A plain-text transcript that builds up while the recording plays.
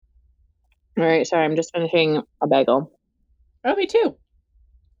All right, sorry, I'm just finishing a bagel. Oh, me too.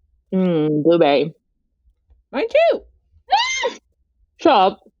 Blueberry. Mine too. Shut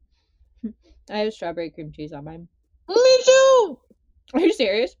up. I have strawberry cream cheese on mine. Me too. Are you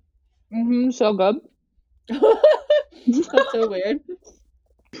serious? So good. That's so weird.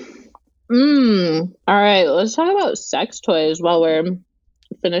 All right, let's talk about sex toys while we're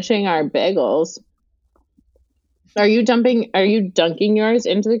finishing our bagels. Are you dunking yours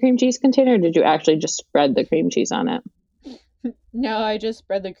into the cream cheese container, or did you actually just spread the cream cheese on it? No, I just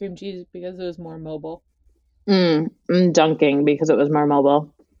spread the cream cheese because it was more mobile. Dunking because it was more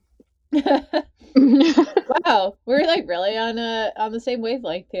mobile. Wow, we're like really on the same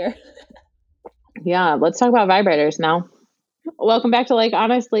wavelength here. Yeah, let's talk about vibrators now. Welcome back to Like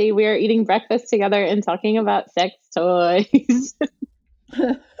Honestly. We are eating breakfast together and talking about sex toys.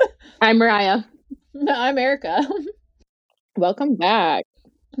 I'm Mariah. I'm Erica. Welcome back.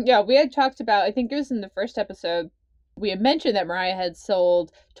 Yeah, we had talked about, I think it was in the first episode, we had mentioned that Mariah had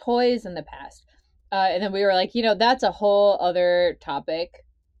sold toys in the past. And then we were like, that's a whole other topic.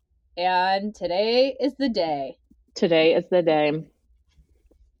 And today is the day. Today is the day.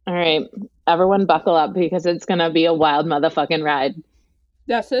 All right, everyone buckle up because it's going to be a wild motherfucking ride.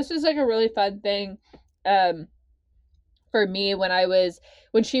 Yeah, so this is like a really fun thing for me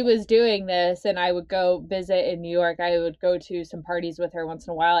when she was doing this and I would go visit in New York. I would go to some parties with her once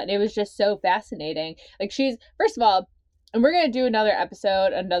in a while, and it was just so fascinating. Like, she's, first of all, and we're going to do another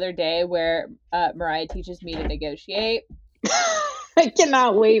episode another day where Mariah teaches me to negotiate. I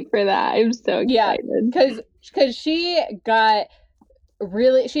cannot wait for that. I'm so excited. Yeah, because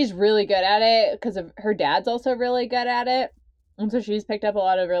she's really good at it because of her dad's also really good at it. And so she's picked up a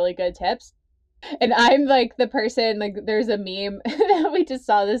lot of really good tips. And I'm like the person, like, there's a meme that we just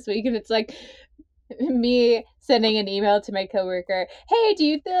saw this week, and it's like me sending an email to my coworker, hey, do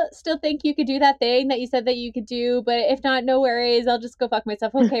you still think you could do that thing that you said that you could do? But if not, no worries, I'll just go fuck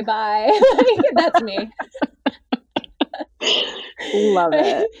myself. Okay, bye. That's me. Love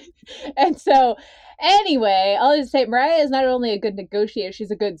it. And so anyway, I'll just say Mariah is not only a good negotiator,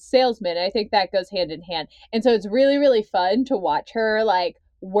 she's a good salesman. And I think that goes hand in hand. And so it's really, really fun to watch her like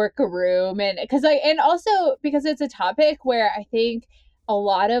work a room, and also because it's a topic where I think a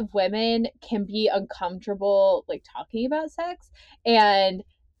lot of women can be uncomfortable like talking about sex. And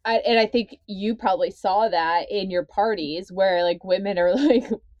I think you probably saw that in your parties where like women are like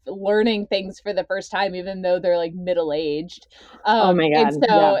learning things for the first time, even though they're like middle-aged. Oh my God. And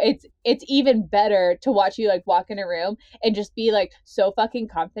so yeah. it's even better to watch you like walk in a room and just be like so fucking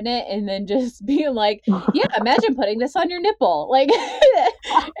confident, and then just being like, yeah, imagine putting this on your nipple, like.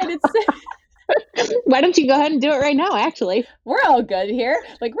 And it's why don't you go ahead and do it right now? Actually, we're all good here,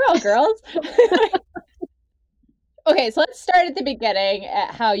 like we're all girls. Okay, so let's start at the beginning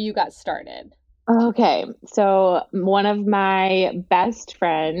at how you got started. Okay, so one of my best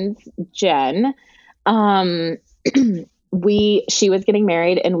friends, Jen, she was getting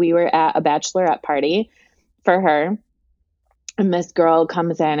married and we were at a bachelorette party for her. And this girl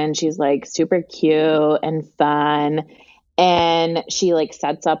comes in and she's like super cute and fun. And she like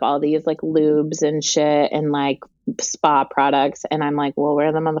sets up all these like lubes and shit and like spa products. And I'm like, well, where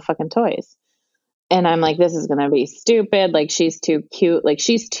are the motherfucking toys? And I'm like, this is going to be stupid. Like, she's too cute. Like,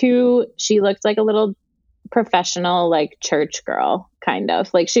 she looked like a little professional, like church girl, kind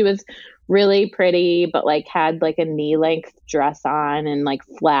of. Like, she was really pretty, but like had like a knee length dress on and like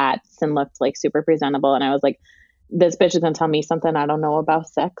flats and looked like super presentable. And I was like, this bitch is going to tell me something I don't know about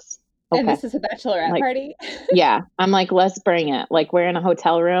sex. Okay. And this is a bachelorette party? Yeah. I'm like, let's bring it. Like, we're in a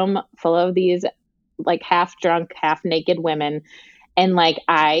hotel room full of these like half drunk, half naked women. And like,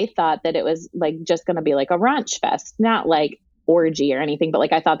 I thought that it was like just going to be like a raunch fest, not like orgy or anything, but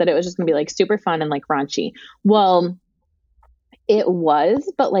like, I thought that it was just going to be like super fun and like raunchy. Well, it was,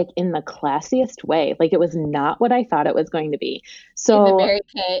 but like in the classiest way. Like, it was not what I thought it was going to be. So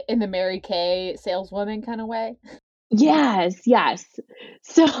in the Mary Kay saleswoman kind of way. Yes.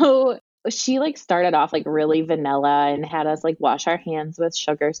 So she like started off like really vanilla and had us like wash our hands with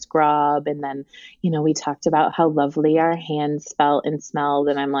sugar scrub, and then we talked about how lovely our hands felt and smelled,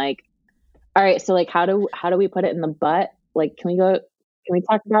 and I'm like, all right, so like how do we put it in the butt? Like, can we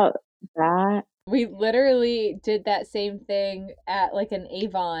talk about that? We literally did that same thing at like an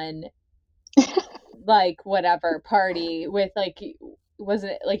Avon like whatever party with like,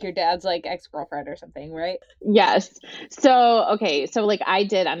 wasn't it like your dad's like ex-girlfriend or something, right? Yes. So, okay. So like I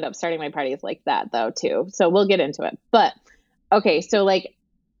did end up starting my parties like that though too. So we'll get into it. But okay. So like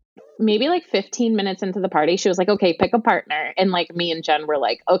maybe like 15 minutes into the party, she was like, okay, pick a partner. And like me and Jen were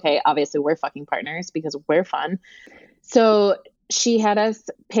like, okay, obviously we're fucking partners because we're fun. So she had us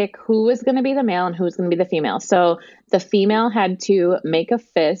pick who was going to be the male and who was going to be the female. So the female had to make a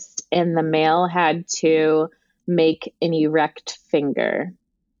fist and the male had to make an erect finger.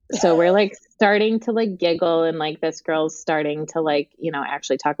 So we're like starting to like giggle and like this girl's starting to like,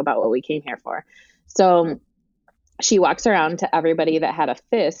 actually talk about what we came here for. So she walks around to everybody that had a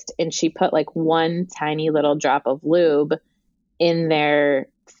fist and she put like one tiny little drop of lube in their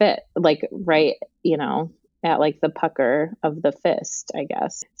fit, like right, at like the pucker of the fist, I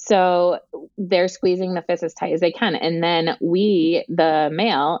guess. So they're squeezing the fist as tight as they can. And then we, the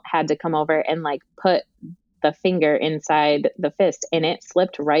male, had to come over and like put the finger inside the fist and it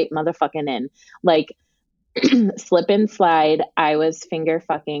slipped right motherfucking in. Like slip and slide. I was finger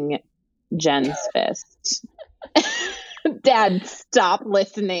fucking Jen's fist. Dad, stop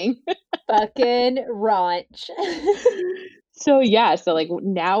listening. Fucking raunch. So yeah, so like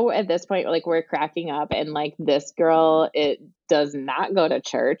now at this point, like we're cracking up and like this girl, it does not go to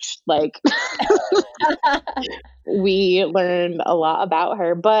church. Like we learned a lot about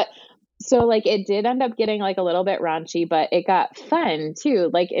her, but so like it did end up getting like a little bit raunchy, but it got fun too.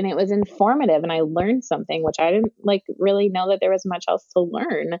 Like, and it was informative and I learned something, which I didn't like really know that there was much else to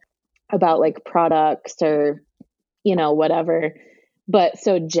learn about like products or, whatever. But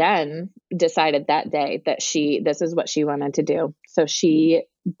so Jen decided that day that this is what she wanted to do. So she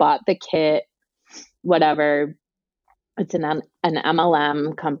bought the kit, whatever. It's an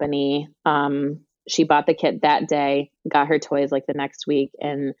MLM company. She bought the kit that day, got her toys like the next week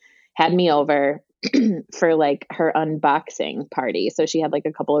and had me over for like her unboxing party. So she had like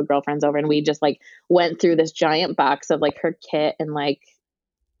a couple of girlfriends over and we just like went through this giant box of like her kit and like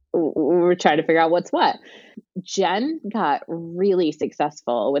we were trying to figure out what's what. Jen got really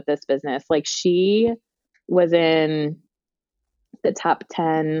successful with this business. Like she was in the top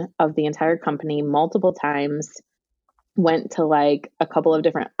 10 of the entire company multiple times, went to like a couple of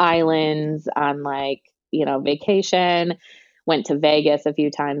different islands on like, vacation, went to Vegas a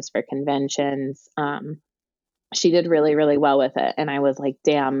few times for conventions. She did really, really well with it. And I was like,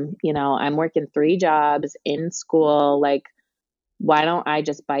 damn, I'm working 3 jobs in school. Like, why don't I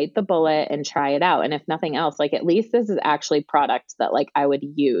just bite the bullet and try it out? And if nothing else, like at least this is actually product that like I would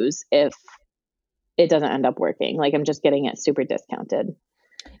use if it doesn't end up working. Like I'm just getting it super discounted.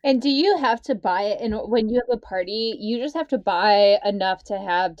 And do you have to buy it? And when you have a party, you just have to buy enough to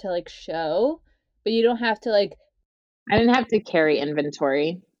have to like show, but you don't have to like. I didn't have to carry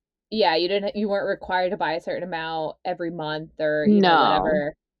inventory. Yeah, you weren't required to buy a certain amount every month or No.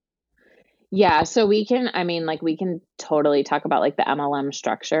 whatever. Yeah, so we can totally talk about like the MLM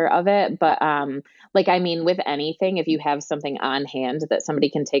structure of it, but like I mean with anything if you have something on hand that somebody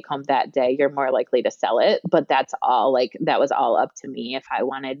can take home that day, you're more likely to sell it, but that's all like that was all up to me if I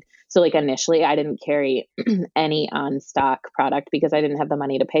wanted. So like initially I didn't carry any on stock product because I didn't have the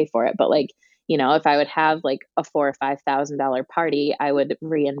money to pay for it, but like if I would have like a $4,000 or $5,000 party, I would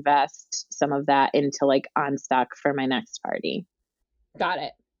reinvest some of that into like on stock for my next party. Got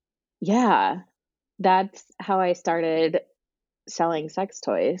it. Yeah, that's how I started selling sex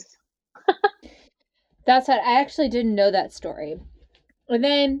toys. That's what I actually didn't know that story. And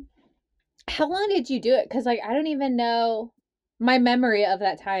then how long did you do it? Because like I don't even know. My memory of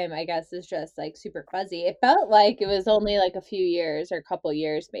that time, I guess, is just like super fuzzy. It felt like it was only like a few years or a couple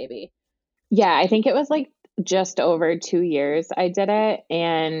years maybe. Yeah, I think it was like just over 2 years I did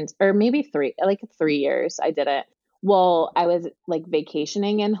it, or maybe like 3 years I did it. Well, I was like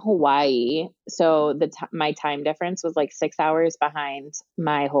vacationing in Hawaii, so my time difference was like 6 hours behind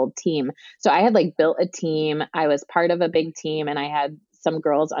my whole team. So I had like built a team. I was part of a big team, and I had some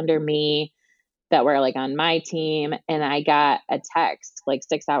girls under me that were like on my team. And I got a text like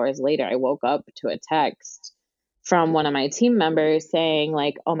 6 hours later. I woke up to a text from one of my team members saying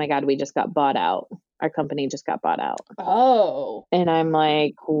like, "Oh my God, we just got bought out. Our company just got bought out." Oh. And I'm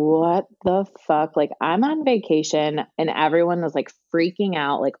like, what the fuck? Like I'm on vacation and everyone was like freaking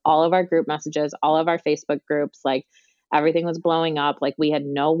out. Like all of our group messages, all of our Facebook groups, like everything was blowing up. Like we had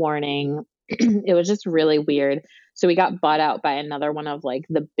no warning. It was just really weird. So we got bought out by another one of like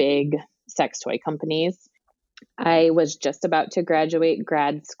the big sex toy companies. I was just about to graduate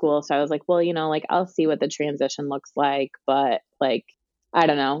grad school. So I was like, well, like I'll see what the transition looks like. But like, I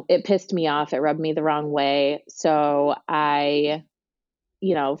don't know. It pissed me off. It rubbed me the wrong way. So I,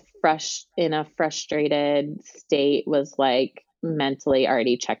 in a frustrated state was like mentally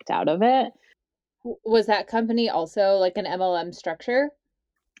already checked out of it. Was that company also like an MLM structure?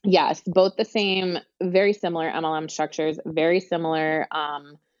 Yes, both the same, very similar MLM structures, very similar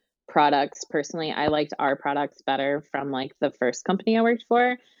products. Personally, I liked our products better from like the first company I worked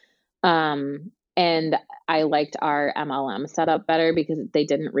for. And And I liked our MLM setup better because they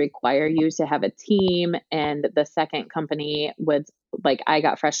didn't require you to have a team. And the second company was like, I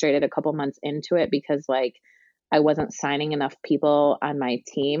got frustrated a couple months into it because like I wasn't signing enough people on my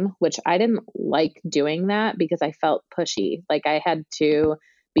team, which I didn't like doing that because I felt pushy. Like I had to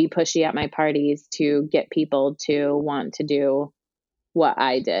be pushy at my parties to get people to want to do what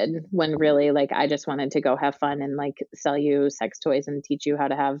I did, when really like I just wanted to go have fun and like sell you sex toys and teach you how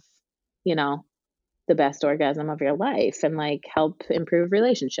to have, you know, the best orgasm of your life and like help improve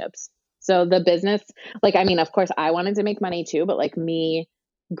relationships. So the business, like, I mean, of course I wanted to make money too, but like me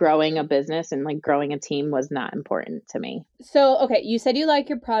growing a business and like growing a team was not important to me. So, okay, you said you like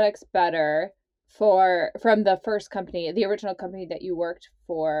your products better from the first company, the original company that you worked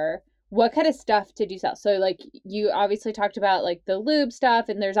for. What kind of stuff did you sell? So, like, you obviously talked about like the lube stuff,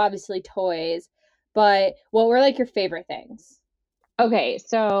 and there's obviously toys, but what were like your favorite things? Okay,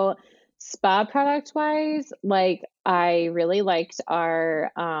 so spa product wise, like I really liked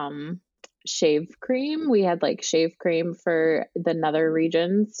our shave cream. We had like shave cream for the nether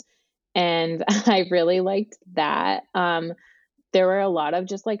regions, and I really liked that. There were a lot of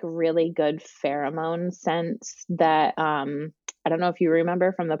just like really good pheromone scents that I don't know if you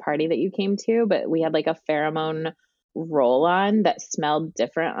remember from the party that you came to, but we had like a pheromone roll on that smelled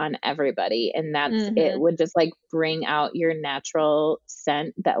different on everybody, and that's it Mm-hmm. would just like bring out your natural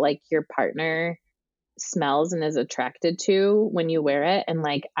scent that like your partner smells and is attracted to when you wear it. And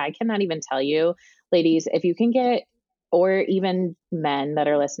like I cannot even tell you, ladies, if you can get, or even men that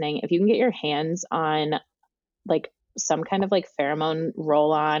are listening, if you can get your hands on like some kind of like pheromone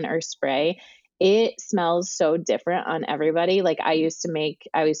roll on or spray, it smells so different on everybody. Like I used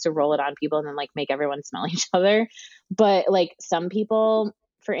to roll it on people and then like make everyone smell each other. But like some people,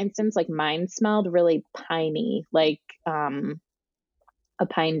 for instance, like mine smelled really piney, like a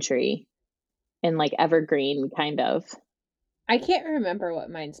pine tree and like evergreen kind of. I can't remember what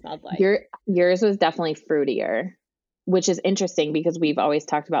mine smelled like. Yours was definitely fruitier, which is interesting because we've always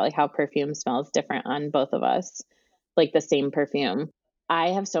talked about like how perfume smells different on both of us, like the same perfume.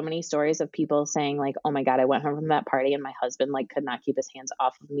 I have so many stories of people saying like, "Oh my God, I went home from that party and my husband like could not keep his hands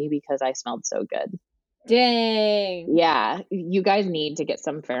off of me because I smelled so good." Dang. Yeah, you guys need to get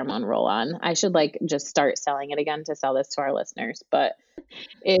some pheromone roll on. I should like just start selling it again to sell this to our listeners, but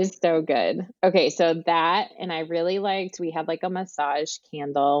it is so good. Okay, so that, and I really liked, we had like a massage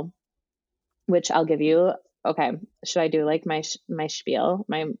candle, which I'll give you. Okay, should I do like my spiel,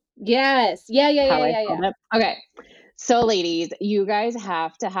 my Yes. Yeah, yeah, how yeah, I yeah, sold yeah. it? Okay, so ladies, you guys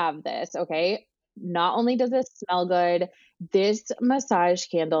have to have this. Okay, not only does it smell good, this massage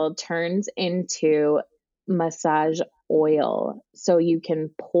candle turns into massage oil, so you can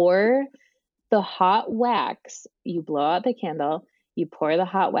pour the hot wax. You blow out the candle, you pour the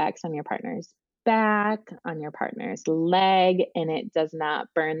hot wax on your partner's back, on your partner's leg, and it does not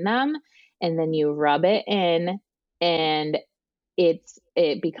burn them. And then you rub it in, and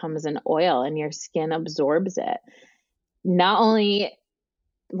it becomes an oil, and your skin absorbs it. Not only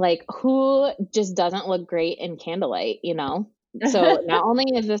like who just doesn't look great in candlelight, you know? So not only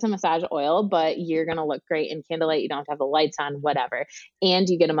is this a massage oil, but you're gonna look great in candlelight. You don't have to have the lights on, whatever, and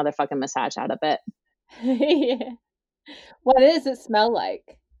you get a motherfucking massage out of it. Yeah. What does it smell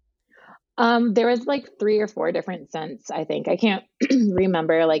like? There was like three or four different scents, I think. I can't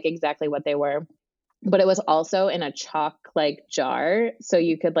remember like exactly what they were, but it was also in a chalk like jar. So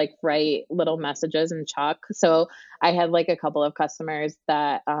you could like write little messages in chalk. So I had like a couple of customers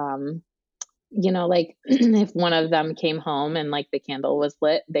that, like if one of them came home and like the candle was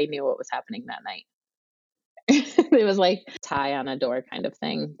lit, they knew what was happening that night. It was like tie on a door kind of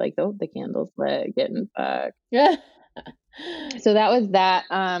thing. Like, oh, the candle's lit, getting fucked. Yeah. So that was that.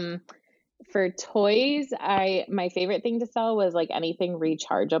 For toys, I my favorite thing to sell was like anything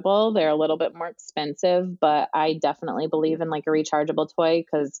rechargeable. They're a little bit more expensive, but I definitely believe in like a rechargeable toy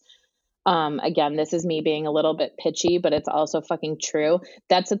because again, this is me being a little bit pitchy, but it's also fucking true.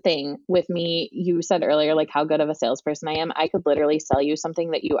 That's the thing with me. You said earlier like how good of a salesperson I am. I could literally sell you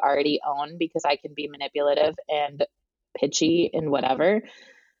something that you already own because I can be manipulative and pitchy and whatever.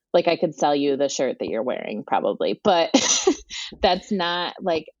 Like I could sell you the shirt that you're wearing probably, but that's not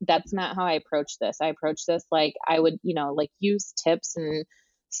how I approach this. I approach this like I would, like use tips and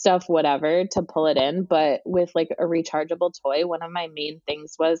stuff whatever to pull it in, but with like a rechargeable toy, one of my main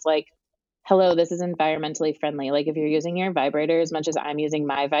things was like, hello, this is environmentally friendly. Like if you're using your vibrator as much as I'm using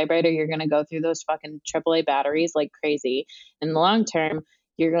my vibrator, you're going to go through those fucking AAA batteries like crazy. In the long term,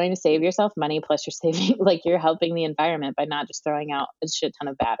 you're going to save yourself money, plus you're saving, like you're helping the environment by not just throwing out a shit ton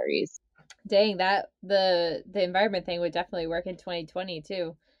of batteries. Dang, that the environment thing would definitely work in 2020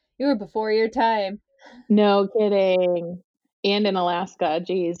 too. You were before your time. No kidding. And in Alaska,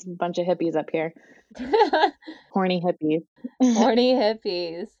 geez, a bunch of hippies up here. Horny hippies. Horny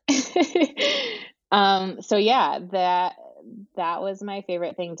hippies. So yeah, that was my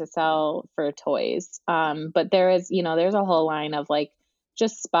favorite thing to sell for toys. But there is, there's a whole line of like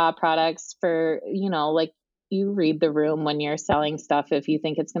just spa products for, like you read the room when you're selling stuff. If you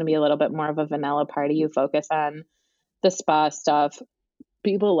think it's going to be a little bit more of a vanilla party, you focus on the spa stuff.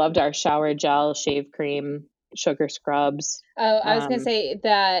 People loved our shower gel, shave cream, sugar scrubs. Oh, I was gonna say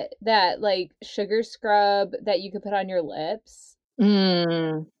that like sugar scrub that you could put on your lips.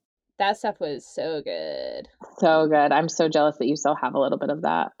 Mm, That stuff was so good. so good. I'm so jealous that you still have a little bit of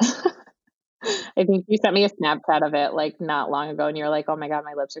that. I think you sent me a Snapchat of it like not long ago and you're like, oh my God,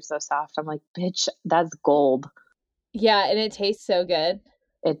 my lips are so soft. I'm like, bitch, that's gold. Yeah, and it tastes so good.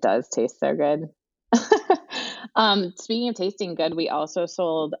 It does taste so good. Speaking of tasting good, we also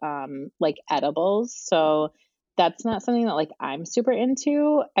sold like edibles. So that's not something that like I'm super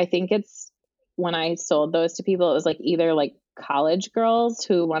into. I think it's when I sold those to people, it was like either like college girls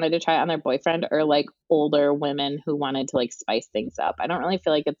who wanted to try it on their boyfriend or like older women who wanted to like spice things up. I don't really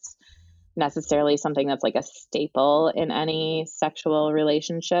feel like it's necessarily something that's like a staple in any sexual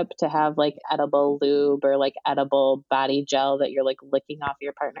relationship to have like edible lube or like edible body gel that you're like licking off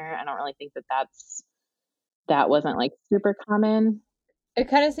your partner. I don't really think that wasn't like super common. It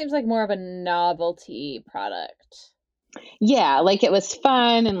kind of seems like more of a novelty product. Yeah, like it was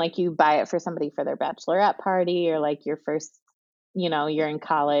fun and like you buy it for somebody for their bachelorette party or like your first, you're in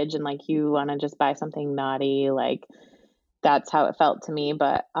college and like you want to just buy something naughty, like that's how it felt to me.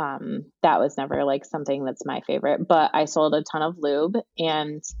 But that was never like something that's my favorite. But I sold a ton of lube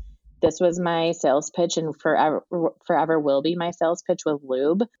and this was my sales pitch and forever will be my sales pitch with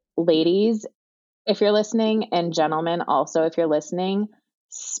lube. Ladies, if you're listening, and gentlemen also if you're listening,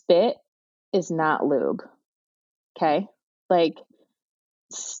 spit is not lube. Okay? Like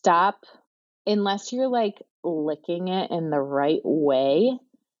stop unless you're like licking it in the right way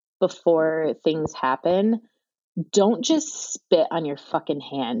before things happen. Don't just spit on your fucking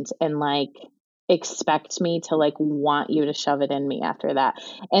hand and like expect me to like want you to shove it in me after that.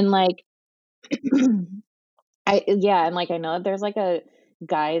 And like and like I know that there's like a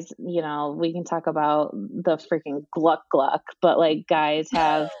guys, we can talk about the freaking gluck gluck, but like guys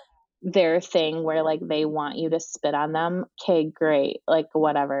have their thing where like they want you to spit on them. Okay, great. Like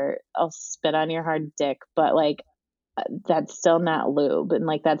whatever. I'll spit on your hard dick, but like that's still not lube and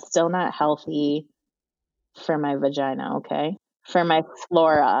like that's still not healthy for my vagina, okay? For my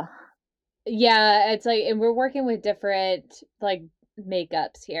flora. Yeah, it's like, and we're working with different like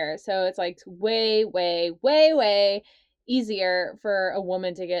makeups here. So it's like way, way, way, way easier for a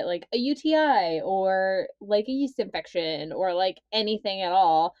woman to get like a UTI or like a yeast infection or like anything at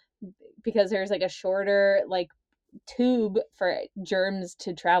all because there's like a shorter like tube for germs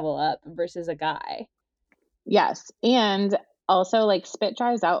to travel up versus a guy. Yes. And also like spit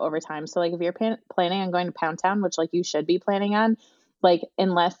dries out over time. So like if you're planning on going to Pound Town, which like you should be planning on, like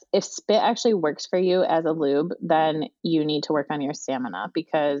unless if spit actually works for you as a lube, then you need to work on your stamina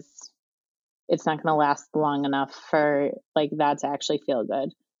because it's not going to last long enough for like that to actually feel good.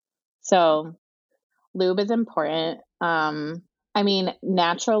 So lube is important. I mean,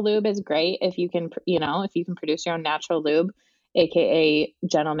 natural lube is great if you can, if you can produce your own natural lube, aka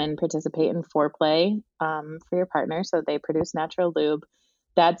gentlemen participate in foreplay for your partner, so they produce natural lube.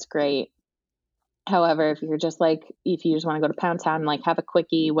 That's great. However, if you just want to go to Pound Town, like have a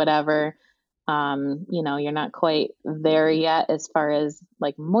quickie, whatever, you're not quite there yet as far as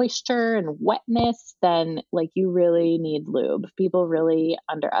like moisture and wetness, then like you really need lube. People really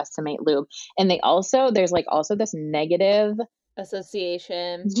underestimate lube. And there's like also this negative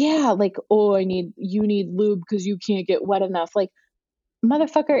Association. yeah, like, oh, you need lube because you can't get wet enough. Like,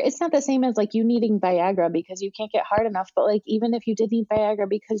 motherfucker, it's not the same as like you needing Viagra because you can't get hard enough. But like, even if you did need Viagra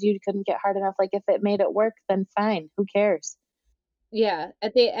because you couldn't get hard enough, like if it made it work, then fine. Who cares? Yeah,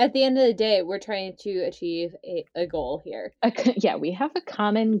 at the end of the day, we're trying to achieve a goal here. Yeah, we have a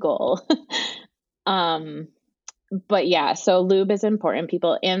common goal. um, but yeah, so lube is important,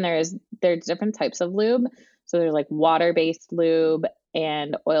 people, and there's different types of lube. So there's like water-based lube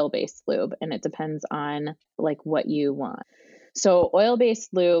and oil-based lube, and it depends on like what you want. So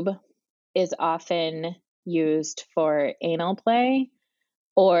oil-based lube is often used for anal play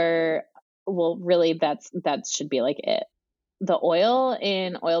or well really that should be like it. The oil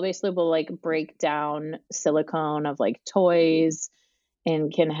in oil-based lube will like break down silicone of like toys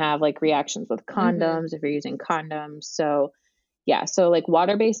and can have like reactions with condoms if you're using condoms. So yeah, so like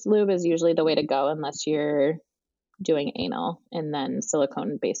water-based lube is usually the way to go unless you're doing anal, and then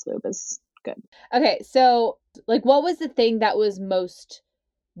silicone-based lube is good. Okay, so like what was the thing that was most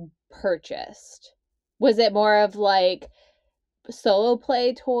purchased? Was it more of like solo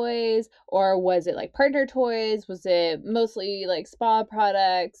play toys, or was it like partner toys? Was it mostly like spa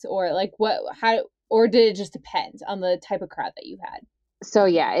products, or like how, or did it just depend on the type of crowd that you had? So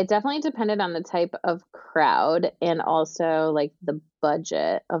yeah, it definitely depended on the type of crowd and also like the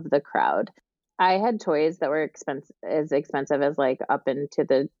budget of the crowd. I had toys that were as expensive as like up into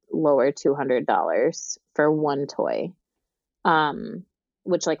the lower $200 for one toy. Um,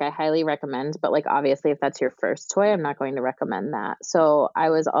 which like I highly recommend, but like obviously if that's your first toy, I'm not going to recommend that. So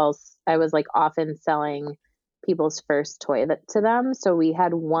I was like often selling people's first toy to them. So we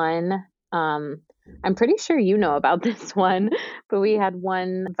had one I'm pretty sure you know about this one, but we had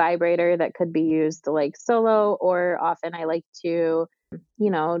one vibrator that could be used like solo, or often I like to,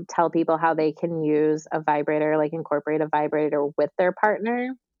 tell people how they can use a vibrator, like incorporate a vibrator with their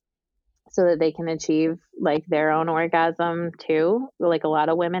partner so that they can achieve like their own orgasm too. Like a lot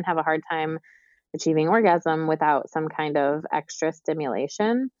of women have a hard time achieving orgasm without some kind of extra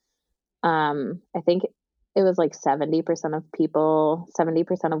stimulation. I think it was like 70% of people, 70%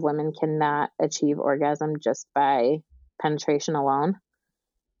 of women cannot achieve orgasm just by penetration alone.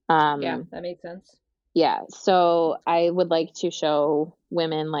 Yeah, that makes sense. Yeah. So I would like to show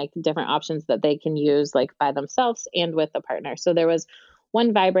women like different options that they can use like by themselves and with a partner. So there was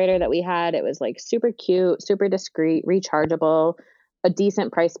one vibrator that we had. It was like super cute, super discreet, rechargeable, a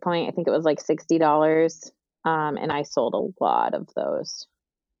decent price point. I think it was like $60. And I sold a lot of those.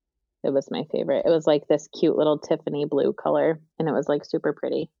 It was my favorite. It was like this cute little Tiffany blue color, and it was like super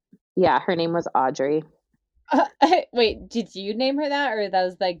pretty. Yeah, her name was Audrey. Wait, did you name her that, or that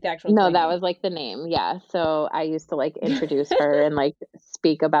was like the actual No, toy that name? was like the name. Yeah. So I used to like introduce her and like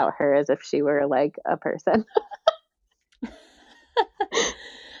speak about her as if she were like a person.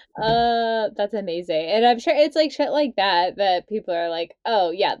 That's amazing. And I'm sure it's like shit like that that people are like,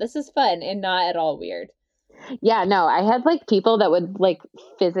 "Oh, yeah, this is fun and not at all weird." Yeah, no, I had like people that would like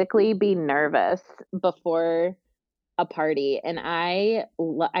physically be nervous before a party, and I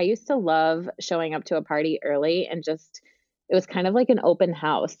used to love showing up to a party early and just it was kind of like an open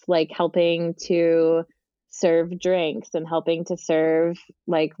house, like helping to serve drinks and helping to serve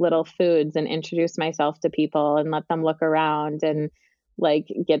like little foods and introduce myself to people and let them look around and like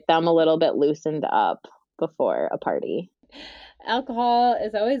get them a little bit loosened up before a party. Alcohol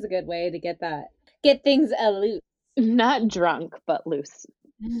is always a good way to get things loose. Not drunk, but loose.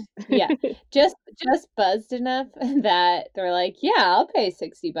 Yeah, just buzzed enough that they're like, "Yeah, I'll pay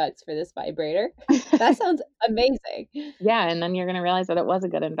 $60 for this vibrator." That sounds amazing. Yeah, and then you're gonna realize that it was a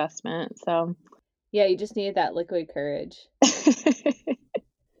good investment. So Yeah, you just needed that liquid courage.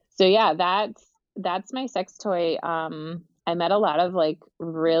 so yeah, that's my sex toy. I met a lot of like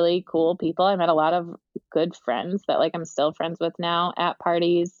really cool people. I met a lot of good friends that like I'm still friends with now at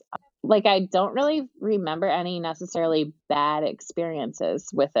parties. Like I don't really remember any necessarily bad experiences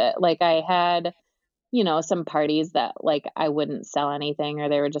with it. Like I had, some parties that like I wouldn't sell anything, or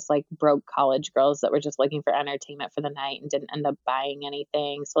they were just like broke college girls that were just looking for entertainment for the night and didn't end up buying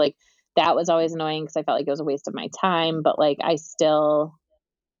anything. So like that was always annoying because I felt like it was a waste of my time, but like I still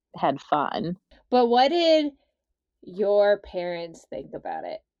had fun. But what did your parents think about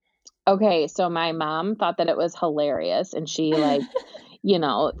it? Okay, so my mom thought that it was hilarious, and she like,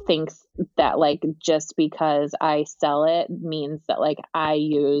 thinks that like just because I sell it means that like I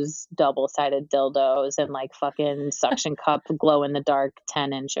use double-sided dildos and like fucking suction cup glow in the dark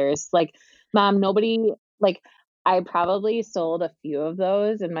 10 inchers. Like, mom, nobody like I probably sold a few of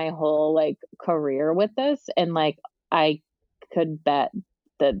those in my whole like career with this, and like I could bet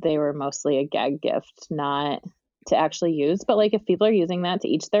that they were mostly a gag gift, not to actually use. But like if people are using that, to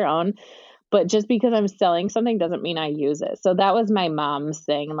each their own. But just because I'm selling something doesn't mean I use it. So that was my mom's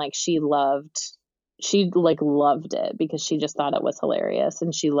thing. And like she like loved it because she just thought it was hilarious,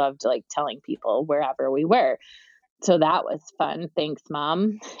 and she loved like telling people wherever we were. So that was fun. Thanks,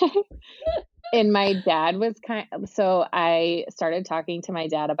 mom. And my dad was so I started talking to my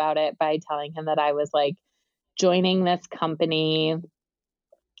dad about it by telling him that I was like joining this company,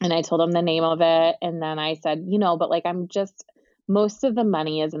 and I told him the name of it. And then I said, but like most of the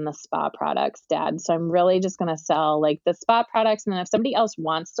money is in the spa products, dad. So I'm really just going to sell like the spa products. And then if somebody else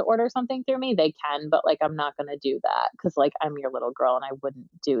wants to order something through me, they can. But like I'm not going to do that because like I'm your little girl and I wouldn't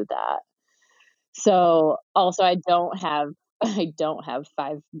do that. So also I don't have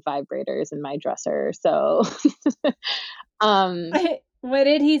 5 vibrators in my dresser. So um What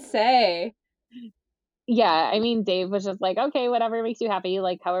did he say? yeah, I mean, Dave was just like, "Okay, whatever makes you happy,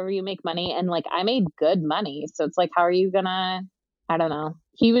 like, however you make money," and, like, I made good money, so it's like, how are you gonna I don't know.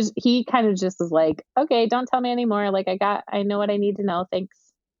 He kind of just was like, "Okay, don't tell me anymore, like, I know what I need to know, thanks.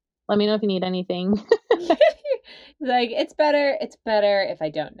 Let me know if you need anything." Like, it's better if I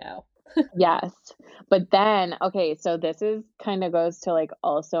don't know. Yes, but then okay, so this is kinda goes to, like,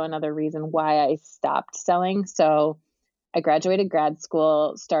 also another reason why I stopped selling, so I graduated grad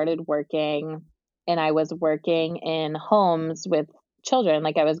school, started working, and I was working in homes with children,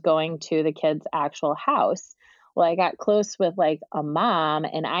 like, I was going to the kid's actual house. Well, I got close with, like, a mom,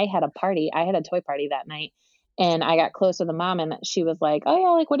 and I had a toy party that night, and I got close with the mom, and she was like, "Oh, yeah,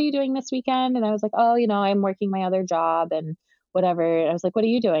 like, what are you doing this weekend?" And I was like, "Oh, I'm working my other job and whatever." And I was like, "What are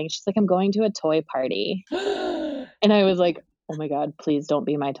you doing?" She's like, "I'm going to a toy party." And I was like, "Oh my god, please don't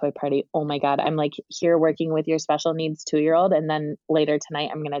be my toy party. Oh my god, I'm, like, here working with your special needs two-year-old, and then later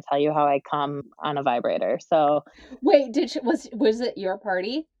tonight, I'm gonna tell you how I come on a vibrator." So, Wait, did she was it your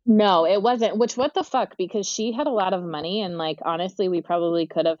party? no, it wasn't, which what the fuck, because she had a lot of money and, like, honestly, we probably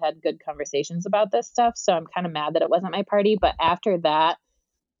could have had good conversations about this stuff, so I'm kinda mad that it wasn't my party, but after that,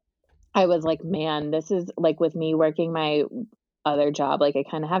 I was like, "Man, this is" like, with me working my other job, like, I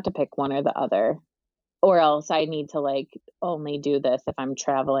kinda have to pick one or the other. Or else I need to, like, only do this if I'm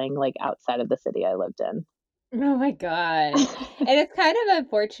traveling, like, outside of the city I lived in. Oh my gosh. And it's kind of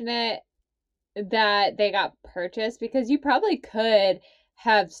unfortunate that they got purchased because you probably could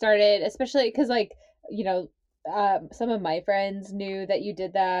have started, especially because, like, you know, some of my friends knew that you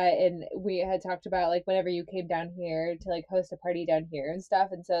did that, and we had talked about like whenever you came down here to like host a party down here and stuff.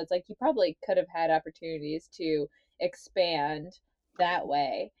 And so it's like you probably could have had opportunities to expand that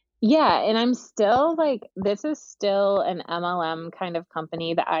way. Yeah, and I'm still, like this is still an MLM kind of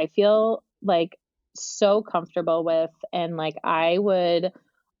company that I feel, like, so comfortable with, and, like, I would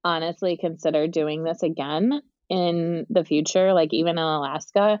honestly consider doing this again in the future, like, even in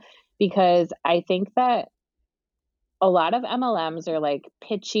Alaska, because I think that a lot of MLMs are, like,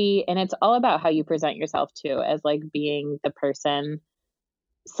 pitchy, and it's all about how you present yourself too as, like, being the person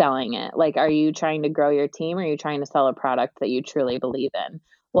selling it. Like, are you trying to grow your team or are you trying to sell a product that you truly believe in?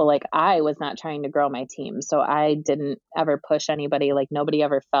 Well, like, I was not trying to grow my team, so I didn't ever push anybody, like, nobody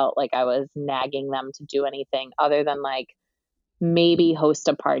ever felt like I was nagging them to do anything other than, like, maybe host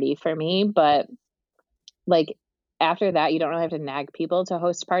a party for me, but, like, after that, you don't really have to nag people to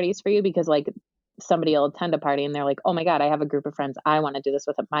host parties for you because, like, somebody will attend a party and they're like, "Oh my god, I have a group of friends I wanna do this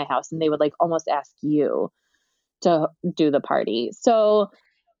with at my house," and they would, like, almost ask you to do the party. So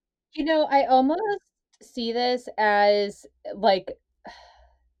I almost see this as like,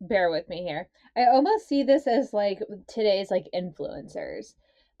 bear with me here. I almost see this as like today's like influencers.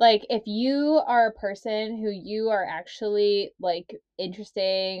 Like if you are a person who you are actually like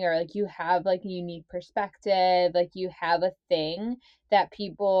interesting, or like you have like a unique perspective, like you have a thing that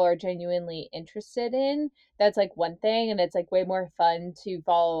people are genuinely interested in, that's like one thing, and it's like way more fun to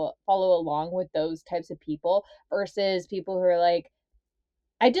follow along with those types of people versus people who are like,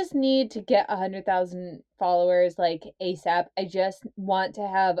 I just need to get 100,000 followers like ASAP. I just want to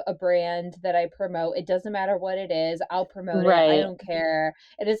have a brand that I promote. It doesn't matter what it is. I'll promote it. I right. don't care.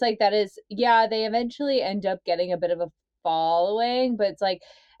 And it's like that is, yeah, they eventually end up getting a bit of a following, but it's like,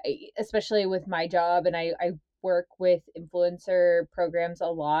 especially with my job, and I work with influencer programs a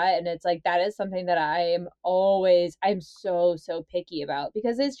lot, and it's like that is something that I'm so picky about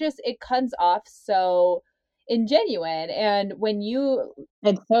because it's just it comes off so ingenuine. And when you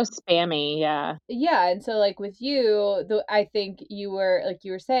It's so spammy, yeah. yeah, and so like with you, I think you were like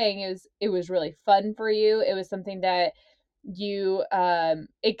you were saying, it was really fun for you. It was something that you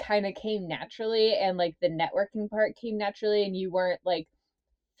it kind of came naturally, and like the networking part came naturally, and you weren't like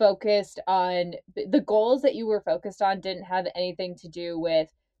focused on the goals that you were focused on didn't have anything to do with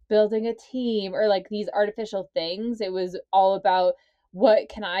building a team or like these artificial things. It was all about what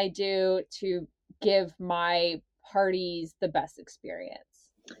can I do to give my parties the best experience.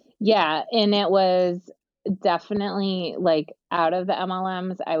 Yeah, and it was definitely, like, out of the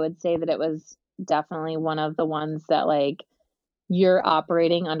MLMs, I would say that it was definitely one of the ones that, like, you're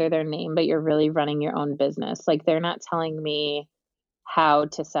operating under their name, but you're really running your own business. Like, they're not telling me how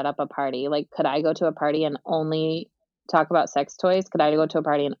to set up a party. Like, could I go to a party and only talk about sex toys? Could I go to a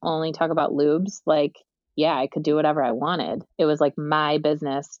party and only talk about lubes? Like, yeah, I could do whatever I wanted. It was like my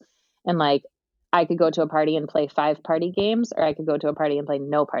business. And like, I could go to a party and play 5 party games, or I could go to a party and play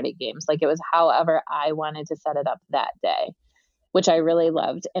no party games. Like, it was however I wanted to set it up that day, which I really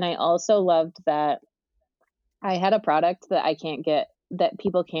loved. And I also loved that I had a product that I can't get, that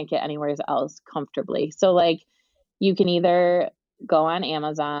people can't get anywhere else comfortably. So, like, you can either go on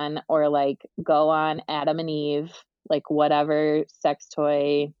Amazon or like go on Adam and Eve, like whatever sex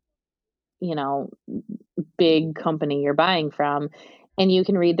toy, you know, big company you're buying from, and you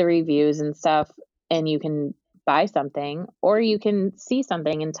can read the reviews and stuff, and you can buy something, or you can see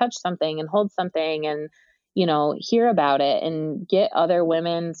something and touch something and hold something and, hear about it and get other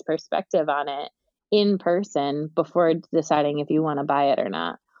women's perspective on it in person before deciding if you want to buy it or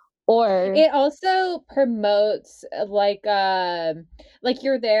not. Or It also promotes like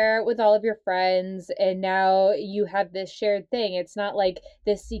you're there with all of your friends and now you have this shared thing. It's not like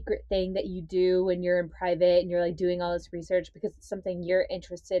this secret thing that you do when you're in private and you're like doing all this research because it's something you're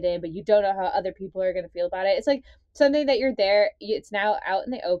interested in, but you don't know how other people are going to feel about it. It's like something that you're there, it's now out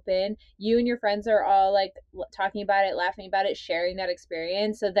in the open. You and your friends are all like talking about it, laughing about it, sharing that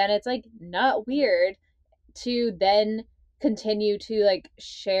experience. So then it's like not weird to then continue to like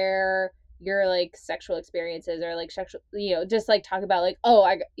share your like sexual experiences or like sexual, just like talk about like, oh,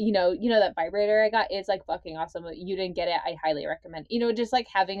 that vibrator I got, it's like fucking awesome. You didn't get it, I highly recommend. Just like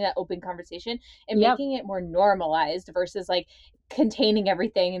having that open conversation and Yep. making it more normalized versus like containing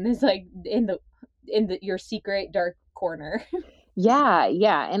everything in this like in the your secret dark corner. Yeah,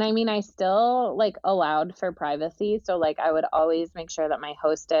 yeah. And I mean, I still like allowed for privacy. So like I would always make sure that my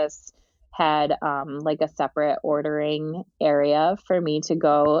hostess had like a separate ordering area for me to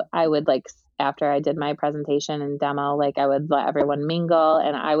go. I would like after I did my presentation and demo, like I would let everyone mingle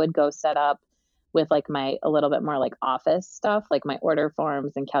and I would go set up with like my a little bit more like office stuff, like my order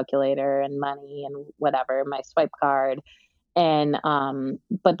forms and calculator and money and whatever, my swipe card. And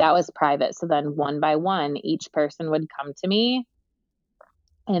but that was private. So then one by one, each person would come to me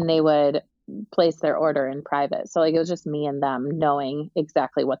and they would place their order in private. So like it was just me and them knowing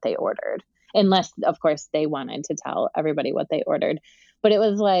exactly what they ordered. Unless of course they wanted to tell everybody what they ordered. But it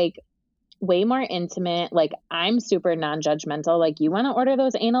was like way more intimate. Like I'm super non-judgmental. Like you want to order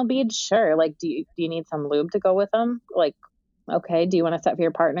those anal beads? Sure. Like do you need some lube to go with them? Like okay, do you want to set for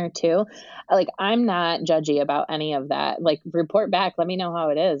your partner too? Like I'm not judgy about any of that. Like report back, let me know how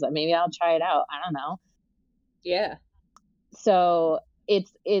it is. Maybe I'll try it out. I don't know. Yeah. So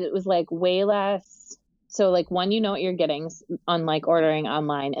it was like way less. So like one, you know what you're getting, unlike ordering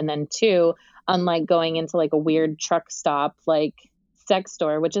online, and then two, unlike going into like a weird truck stop like sex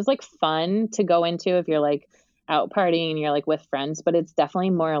store, which is like fun to go into if you're like out partying and you're like with friends, but it's definitely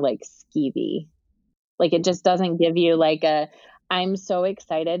more like skeevy. Like it just doesn't give you like a I'm so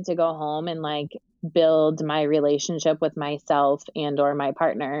excited to go home and like build my relationship with myself and or my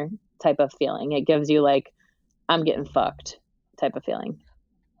partner type of feeling. It gives you like I'm getting fucked type of feeling.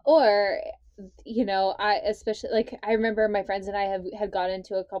 Or I especially like I remember my friends and I had gone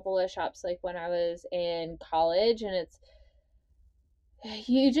into a couple of shops like when I was in college, and it's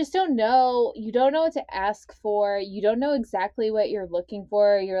you just don't know, you don't know what to ask for, you don't know exactly what you're looking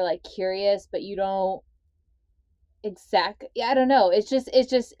for, you're like curious but you don't I don't know, it's just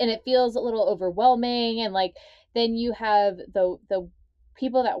and it feels a little overwhelming, and like then you have the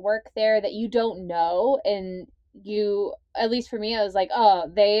people that work there that you don't know, and you, at least for me, I was like, oh,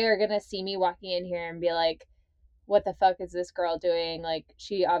 they are gonna see me walking in here and be like, what the fuck is this girl doing? Like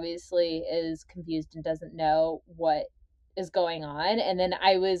she obviously is confused and doesn't know what is going on. And then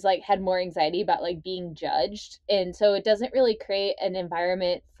I was like had more anxiety about like being judged, and so it doesn't really create an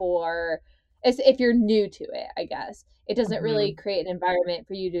environment for, as if you're new to it, I guess it doesn't really Mm-hmm. create an environment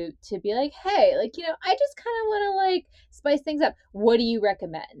for you to be like, hey, like, I just kind of want to like spice things up, what do you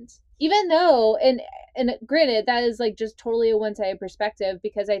recommend? Even though, and granted that is like just totally a one-sided perspective,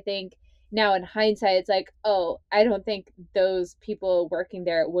 because I think now in hindsight it's like, oh, I don't think those people working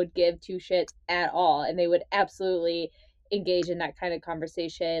there would give two shits at all, and they would absolutely engage in that kind of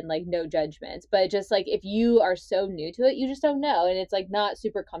conversation, like no judgments. But just like if you are so new to it, you just don't know, and it's like not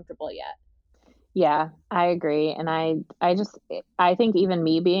super comfortable yet. Yeah, I agree. And I think even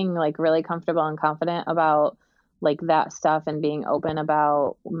me being like really comfortable and confident about like that stuff and being open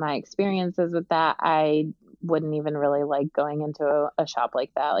about my experiences with that, I wouldn't even really like going into a shop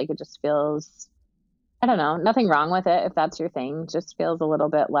like that. Like it just feels, I don't know, nothing wrong with it if that's your thing. Just feels a little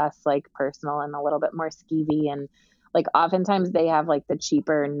bit less like personal and a little bit more skeevy. And like oftentimes they have like the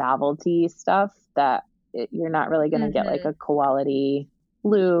cheaper novelty stuff that you're not really going to get like Mm-hmm. a quality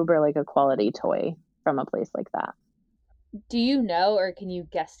lube or like a quality toy from a place like that. Do you know, or can you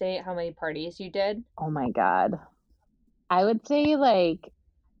guesstimate how many parties you did? Oh my God. I would say like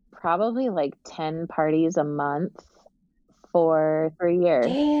probably like 10 parties a month for 3 years.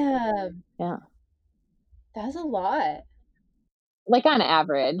 Damn, Yeah. that's a lot. Like on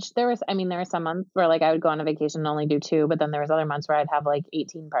average, I mean, there were some months where like I would go on a vacation and only do two, but then there was other months where I'd have like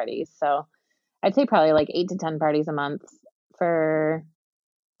 18 parties. So I'd say probably like 8 to 10 parties a month for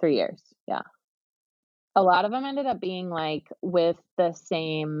 3 years. Yeah. A lot of them ended up being, like, with the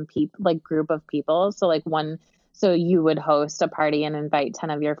same like, group of people. So, like, so you would host a party and invite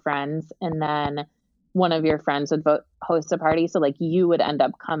 10 of your friends, and then one of your friends would host a party. So, like, you would end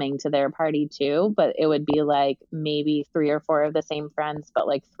up coming to their party too, but it would be, like, maybe 3 or 4 of the same friends, but,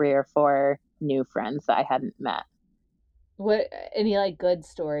 like, 3 or 4 new friends that I hadn't met. What any like good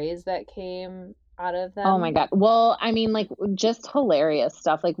stories that came out of Oh my them? god. Well, I mean, like, just hilarious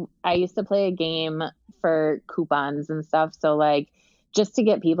stuff. Like, I used to play a game for coupons and stuff, so, like, just to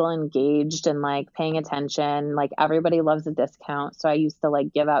get people engaged and, like, paying attention, like, everybody loves a discount, so I used to,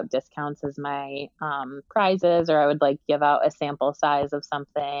 like, give out discounts as my, prizes, or I would, like, give out a sample size of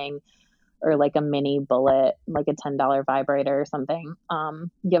something, or, like, a mini bullet, like a $10 vibrator or something,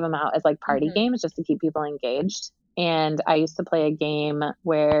 give them out as, like, party Mm-hmm. games just to keep people engaged. And I used to play a game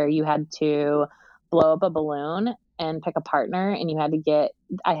where you had to blow up a balloon and pick a partner, and you had to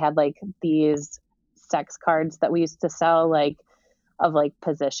I had, like, these sex cards that we used to sell, like, of, like,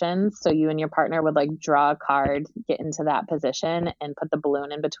 positions. So you and your partner would, like, draw a card, get into that position, and put the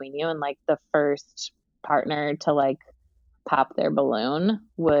balloon in between you, and, like, the first partner to, like, pop their balloon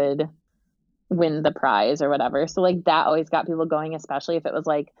would win the prize or whatever. So, like, that always got people going, especially if it was,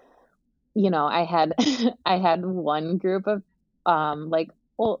 like, I had I had one group of, like,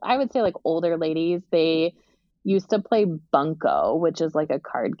 well, I would say, like, older ladies. They used to play Bunko, which is, like, a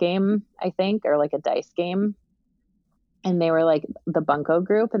card game, I think, or, like, a dice game, and they were, like, the Bunko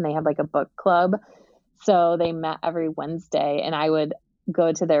group, and they had, like, a book club. So they met every Wednesday, and I would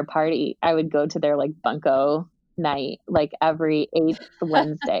go to their party. I would go to their, like, Bunko night, like, every 8th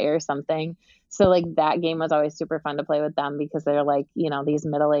Wednesday or something. So, like, that game was always super fun to play with them because they're, like, these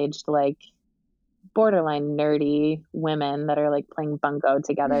middle-aged, like, borderline nerdy women that are, like, playing Bunko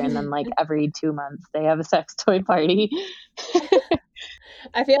together, and then, like, every 2 months, they have a sex toy party.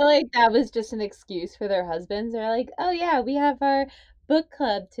 I feel like that was just an excuse for their husbands. They're like, "Oh yeah, we have our book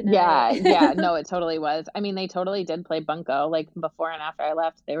club tonight." Yeah, yeah, no, it totally was. I mean, they totally did play Bunko, like, before and after I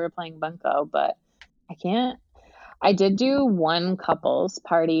left, they were playing Bunko, but I can't I did do one couples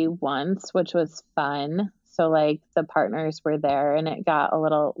party once, which was fun. So, like, the partners were there, and it got a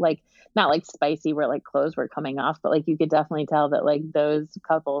little, like, not, like, spicy where, like, clothes were coming off, but, like, you could definitely tell that, like, those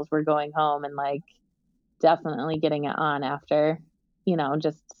couples were going home and, like, definitely getting it on after,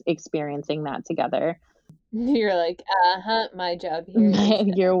 just experiencing that together. You're like, "Uh-huh, my job here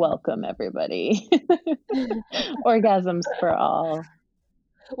is You're done." welcome, everybody. Orgasms for all.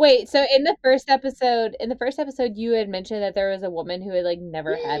 Wait, so in the first episode, you had mentioned that there was a woman who had, like,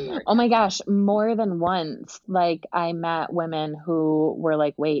 never had an Oh my orgasm. gosh, more than once. Like, I met women who were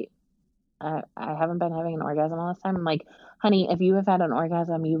like, "Wait, I haven't been having an orgasm all this time." I'm like, "Honey, if you have had an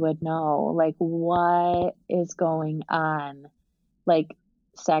orgasm, you would know. Like, what is going on? Like,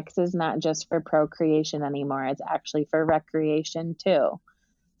 sex is not just for procreation anymore. It's actually for recreation too.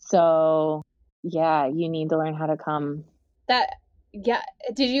 So, yeah, you need to learn how to come." That yeah,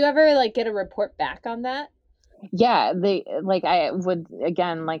 did you ever, like, get a report back on that? Yeah, I would,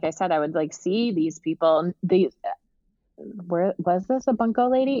 again, like I said, I would, like, see these people. Where was this a Bunko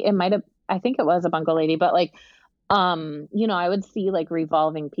lady? It might have, I think it was a Bunko lady, but, like, I would see, like,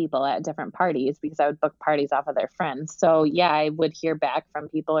 revolving people at different parties because I would book parties off of their friends. So, yeah, I would hear back from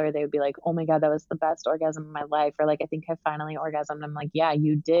people, or they would be like, "Oh my god, that was the best orgasm of my life," or, like, "I think I finally orgasmed." I'm like, "Yeah,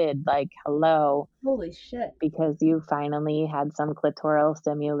 you did. Like, hello, Holy shit. because you finally had some clitoral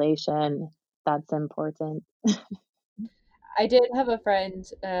stimulation. That's important." I did have a friend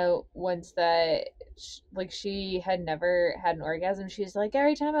once that like she had never had an orgasm. She's like,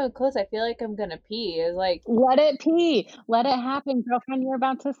 every time I'm close, I feel like I'm gonna pee. It's like, Let it pee. Let it happen, girlfriend. You're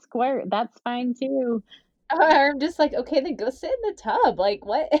about to squirt. That's fine too. I'm just like, okay, then go sit in the tub. Like,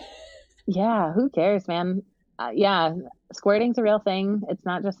 what? Yeah, who cares, man? Yeah, squirting's a real thing. It's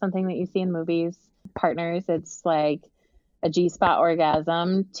not just something that you see in movies. Partners, it's like a G spot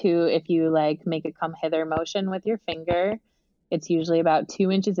orgasm. To If you, like, make a come hither motion with your finger, it's usually about 2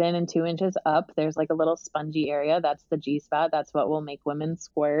 inches in and 2 inches up. There's, like, a little spongy area. That's the G spot. That's what will make women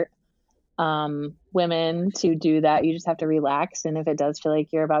squirt. Women, to do that, you just have to relax. And if it does feel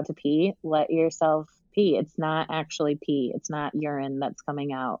like you're about to pee, let yourself pee. It's not actually pee. It's not urine that's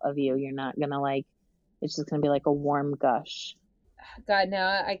coming out of you. You're not gonna, like, it's just gonna be like a warm gush. God, now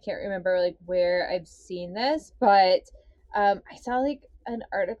I can't remember like where I've seen this, but I saw like an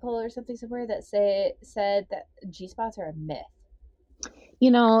article or something somewhere that said that G spots are a myth.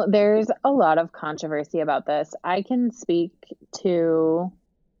 There's a lot of controversy about this. I can speak to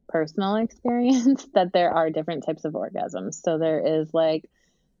personal experience that there are different types of orgasms. So there is, like,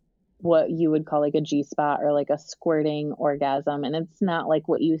 what you would call like a G spot or like a squirting orgasm. And it's not like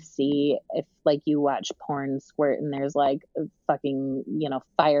what you see if like you watch porn squirt and there's like a fucking,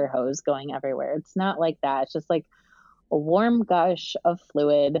 fire hose going everywhere. It's not like that. It's just like a warm gush of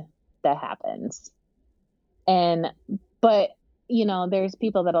fluid that happens. But there's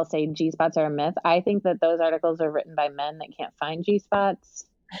people that'll say G spots are a myth. I think that those articles are written by men that can't find G spots.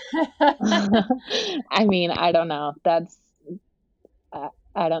 I mean, I don't know.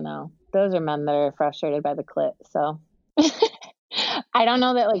 I don't know. Those are men that are frustrated by the clit. So I don't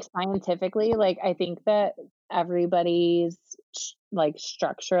know that like scientifically, like I think that everybody's like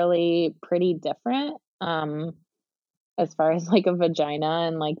structurally pretty different. As far as like a vagina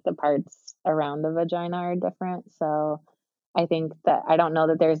and like the parts around the vagina are different. So I think that I don't know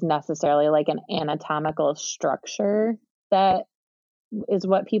that there's necessarily like an anatomical structure that is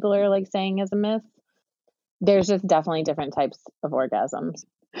what people are like saying is a myth. There's just definitely different types of orgasms.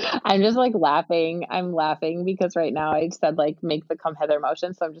 I'm just like laughing. I'm laughing because right now I said like make the come hither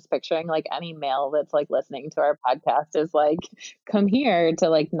motion. So I'm just picturing like any male that's like listening to our podcast is like, come here to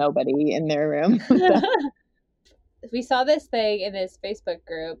like nobody in their room. So. We saw this thing in this Facebook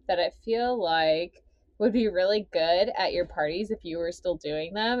group that I feel like would be really good at your parties if you were still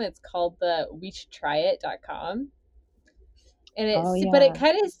doing them. It's called the WeShouldTryIt.com. And but it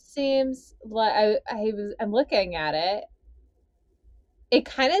kind of seems like I'm looking at it. It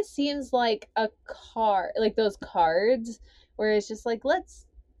kind of seems like a card, like those cards where it's just like, let's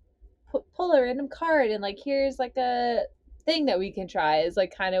pull a random card and like, here's like a thing that we can try is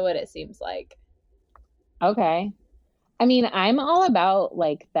like kind of what it seems like. Okay. I mean, I'm all about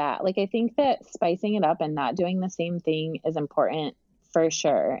like that. Like, I think that spicing it up and not doing the same thing is important for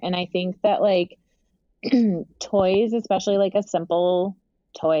sure. And I think that like toys, especially like a simple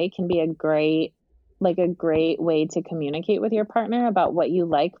toy, can be a great way to communicate with your partner about what you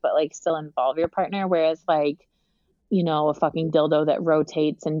like, but like still involve your partner. Whereas like, a fucking dildo that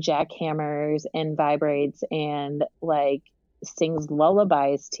rotates and jackhammers and vibrates and like sings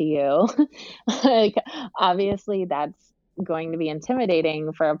lullabies to you. Like, obviously that's going to be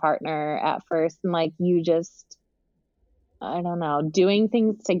intimidating for a partner at first. And like, I don't know, doing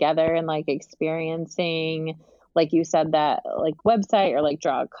things together and like experiencing, like you said, that like website or like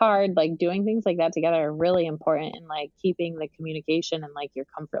draw a card, like doing things like that together are really important in like keeping the communication and like your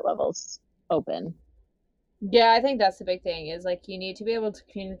comfort levels open. Yeah, I think that's the big thing is like you need to be able to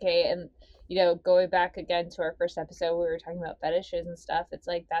communicate and going back again to our first episode we were talking about fetishes and stuff. It's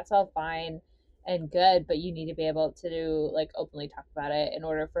like that's all fine and good, but you need to be able to like openly talk about it in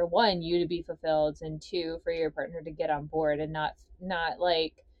order for one, you to be fulfilled, and two, for your partner to get on board and not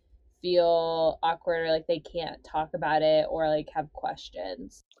like feel awkward or like they can't talk about it or like have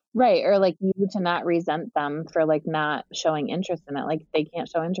questions. Right. Or like you to not resent them for like not showing interest in it. Like they can't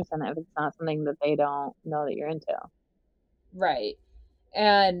show interest in it if it's not something that they don't know that you're into. Right.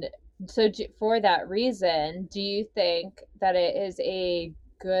 And so for that reason, do you think that it is a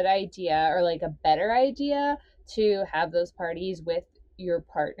good idea or like a better idea to have those parties with your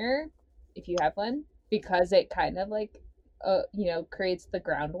partner if you have one, because it kind of like creates the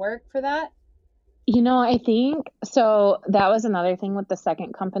groundwork for that? I think so. That was another thing with the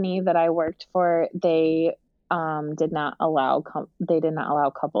second company that I worked for. They did not allow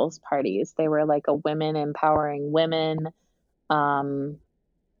couples parties. They were like a women empowering women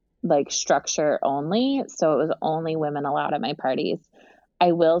like structure only. So it was only women allowed at my parties.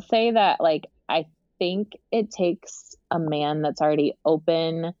 I will say that like I think it takes a man that's already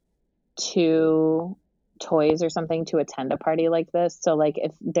open to toys or something to attend a party like this. So like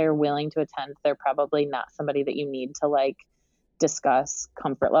if they're willing to attend, they're probably not somebody that you need to like discuss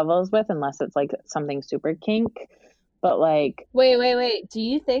comfort levels with unless it's like something super kink. But like wait. Do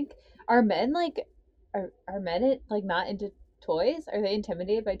you think are men like not into toys? Are they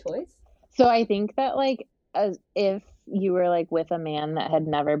intimidated by toys? So I think that like as if you were like with a man that had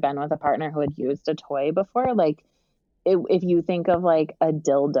never been with a partner who had used a toy before, like if you think of like a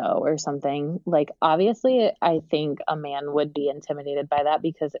dildo or something, like obviously I think a man would be intimidated by that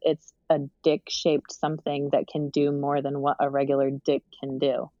because it's a dick shaped something that can do more than what a regular dick can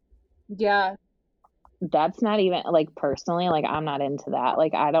do. Yeah. That's not even like personally, like I'm not into that.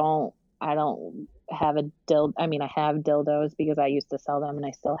 Like I don't have a dild. I mean, I have dildos because I used to sell them and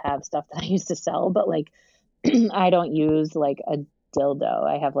I still have stuff that I used to sell, but like I don't use like a dildo.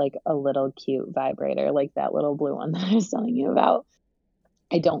 I have like a little cute vibrator, like that little blue one that I was telling you about.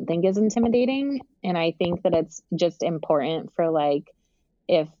 I don't think is intimidating. And I think that it's just important for like,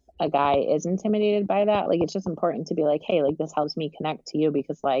 if a guy is intimidated by that, like it's just important to be like, hey, like this helps me connect to you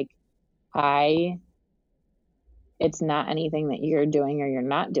because like I it's not anything that you're doing or you're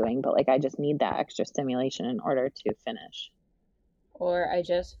not doing, but like I just need that extra stimulation in order to finish. Or I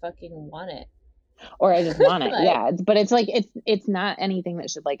just fucking want it. Or I just want it. Like, Yeah. But it's like it's not anything that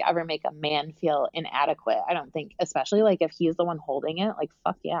should like ever make a man feel inadequate. I don't think, especially like if he's the one holding it, like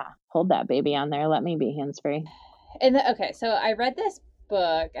fuck yeah. Hold that baby on there. Let me be hands free. and okay, so I read this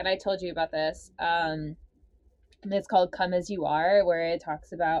book and I told you about this. It's called Come As You Are, where it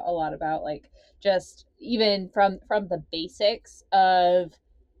talks about a lot about like just even from the basics of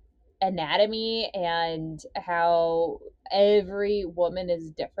anatomy and how every woman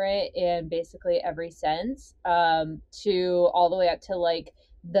is different in basically every sense, to all the way up to like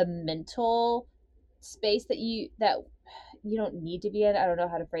the mental space that you don't need to be in. I don't know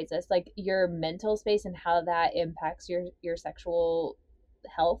how to phrase this, like your mental space and how that impacts your sexual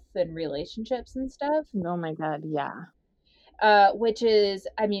health and relationships and stuff. Oh my God. Yeah. Which is,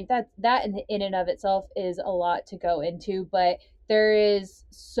 I mean, that in and of itself is a lot to go into, but there is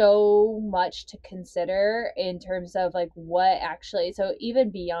so much to consider in terms of like what actually, so even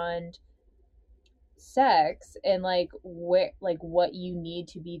beyond sex and like where, like what you need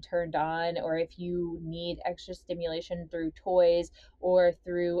to be turned on, or if you need extra stimulation through toys or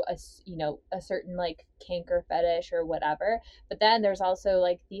through a certain like kink or fetish or whatever. But then there's also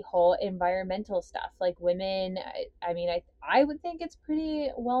like the whole environmental stuff, like women, I mean, I would think it's pretty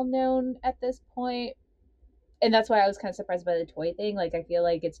well known at this point, and that's why I was kind of surprised by the toy thing. Like I feel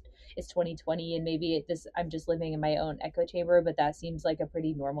like it's 2020 and maybe I'm just living in my own echo chamber, but that seems like a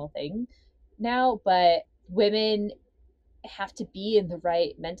pretty normal thing now. But women have to be in the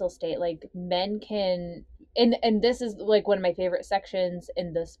right mental state. Like men can, and this is like one of my favorite sections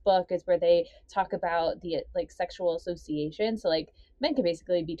in this book is where they talk about the like sexual association. So like men can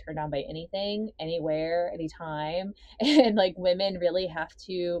basically be turned on by anything, anywhere, anytime, and like women really have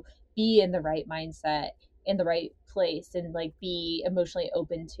to be in the right mindset, in the right place, and like be emotionally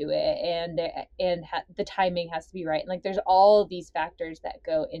open to it, and the timing has to be right, and like there's all these factors that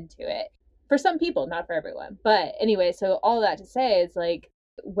go into it for some people, not for everyone. But anyway, so all that to say is like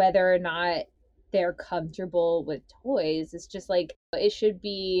whether or not they're comfortable with toys, it's just like it should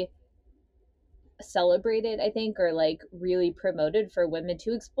be celebrated, I think, or like really promoted for women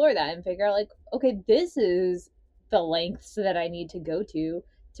to explore that and figure out like, okay, this is the lengths that I need to go to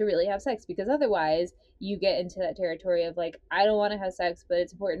really have sex, because otherwise you get into that territory of like, I don't want to have sex, but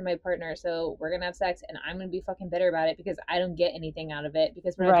it's important to my partner, so we're gonna have sex, and I'm gonna be fucking bitter about it because I don't get anything out of it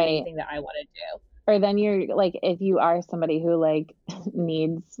because we're not doing Right. anything that I want to do. Or then you're like, if you are somebody who like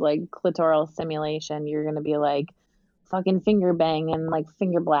needs like clitoral stimulation, you're gonna be like fucking finger bang and like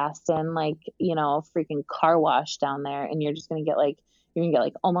finger blast and like, you know, freaking car wash down there, and you're just gonna get like you're gonna get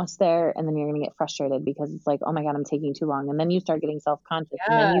like almost there, and then you're gonna get frustrated because it's like, oh my God, I'm taking too long, and then you start getting self-conscious,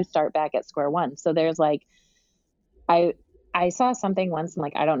 and then you start back at square one. So there's like, I saw something once, and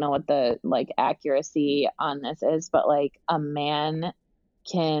like I don't know what the like accuracy on this is, but like a man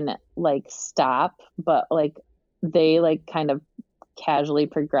can like stop, but like they like kind of casually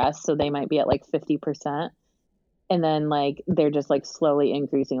progress, so they might be at like 50%, and then like they're just like slowly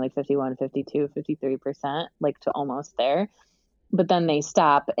increasing like 51, 52, 53%, like to almost there, but then they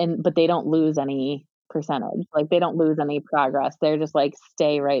stop, and but they don't lose any percentage, like they don't lose any progress, they're just like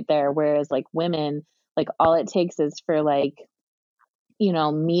stay right there. Whereas like women, like all it takes is for like, you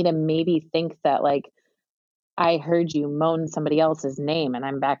know, me to maybe think that like I heard you moan somebody else's name and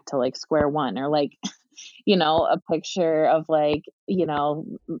I'm back to like square one, or like, you know, a picture of like, you know,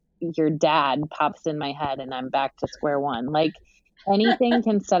 your dad pops in my head and I'm back to square one. Like anything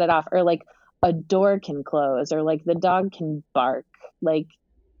can set it off, or like a door can close, or like the dog can bark. Like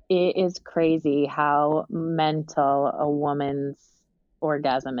it is crazy how mental a woman's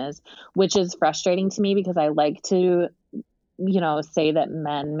orgasm is, which is frustrating to me because I like to, you know, say that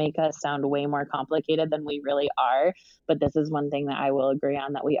men make us sound way more complicated than we really are. But this is one thing that I will agree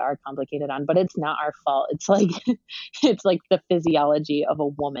on, that we are complicated on, but it's not our fault. It's like, it's like the physiology of a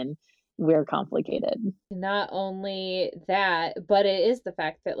woman. We're complicated. Not only that, but it is the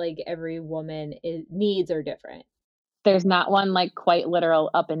fact that like every woman needs are different. There's not one like quite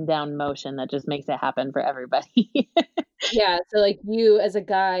literal up and down motion that just makes it happen for everybody. Yeah, so like you as a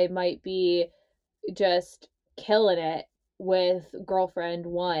guy might be just killing it with girlfriend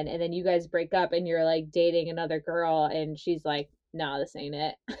one, and then you guys break up and you're like dating another girl and she's like, nah, this ain't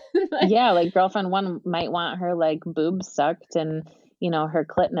it. Like, Yeah, like girlfriend one might want her like boobs sucked and, you know, her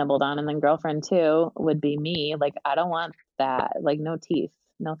clit nibbled on, and then girlfriend two would be me. Like I don't want that. Like no teeth.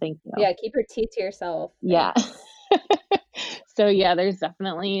 No thank you. yeah, keep your teeth to yourself. Yeah. So yeah, there's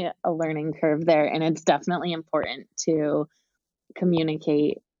definitely a learning curve there, and it's definitely important to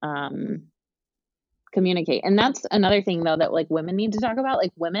communicate communicate. And that's another thing though that like women need to talk about.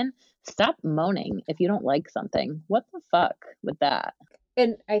 Like women, stop moaning if you don't like something. What the fuck with that?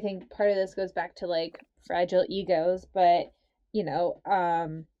 And I think part of this goes back to like fragile egos, but you know,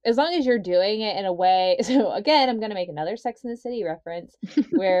 as long as you're doing it in a way. So again, I'm gonna make another Sex in the City reference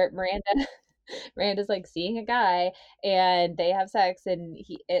where Miranda's like seeing a guy and they have sex and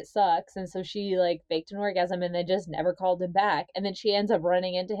it sucks, and so she like faked an orgasm and then just never called him back, and then she ends up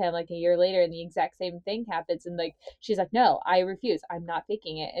running into him like a year later and the exact same thing happens, and like she's like, no, I refuse, I'm not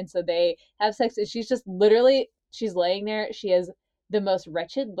faking it, and so they have sex and she's just literally, she's laying there, she has the most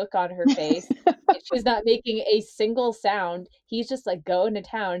wretched look on her face. She's not making a single sound. He's just like going to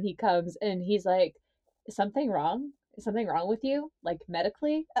town. He comes and he's like, is something wrong? Is something wrong with you? Like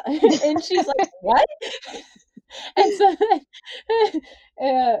medically? And she's like, what? And so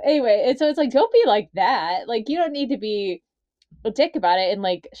anyway, and so it's like, don't be like that. Like you don't need to be a dick about it and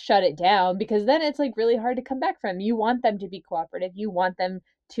like shut it down, because then it's like really hard to come back from. You want them to be cooperative. You want them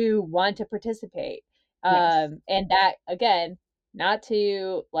to want to participate. Yes. And that again, not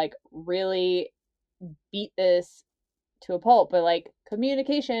to like really beat this to a pulp, but like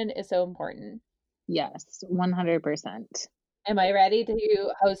communication is so important. Yes, 100%. Am I ready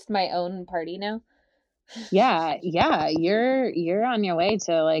to host my own party now? Yeah, yeah, you're on your way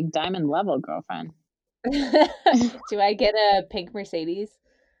to like diamond level, girlfriend. Do I get a pink Mercedes?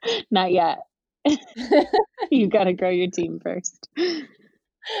 Not yet. You gotta grow your team first.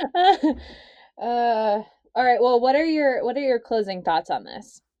 All right. Well, what are your closing thoughts on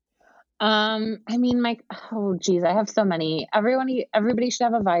this? I mean, oh geez, I have so many. Everybody should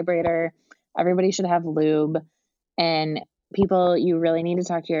have a vibrator. Everybody should have lube. And people, you really need to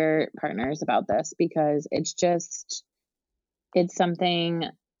talk to your partners about this because it's something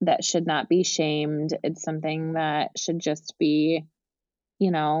that should not be shamed. It's something that should just be,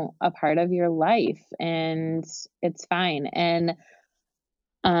 a part of your life, and it's fine. And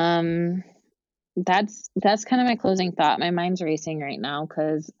that's kind of my closing thought. My mind's racing right now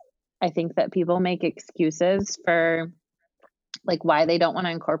because I think that people make excuses for like why they don't want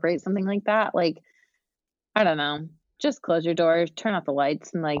to incorporate something like that. Like, I don't know, just close your doors, turn off the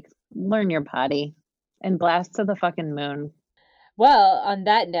lights, and like learn your body and blast to the fucking moon. Well, on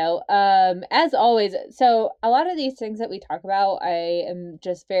that note, as always, so a lot of these things that we talk about, I am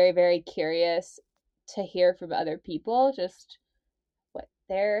just very, very curious to hear from other people, just what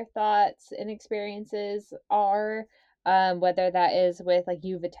their thoughts and experiences are. Whether that is with like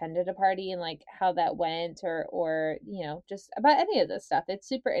you've attended a party and like how that went, or just about any of this stuff. It's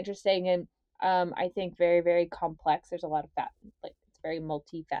super interesting and I think very, very complex. There's a lot of like it's very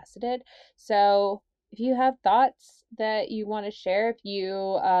multifaceted. So if you have thoughts that you want to share, if you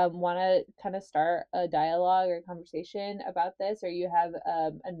want to kind of start a dialogue or conversation about this, or you have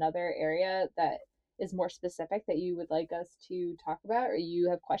another area that is more specific that you would like us to talk about, or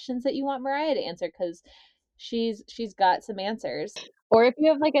you have questions that you want Mariah to answer, because she's got some answers. Or if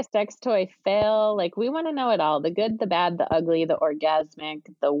you have like a sex toy fail, like we want to know it all, the good, the bad, the ugly, the orgasmic,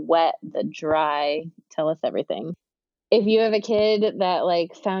 the wet, the dry. Tell us everything. If you have a kid that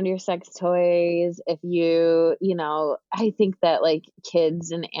like found your sex toys, if I think that like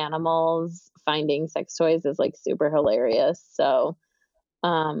kids and animals finding sex toys is like super hilarious. So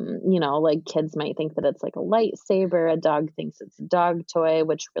like kids might think that it's like a lightsaber, a dog thinks it's a dog toy,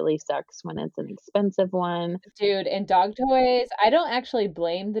 which really sucks when it's an expensive one. Dude, and dog toys, I don't actually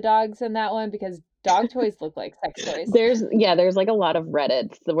blame the dogs in that one because dog toys look like sex toys. There's like a lot of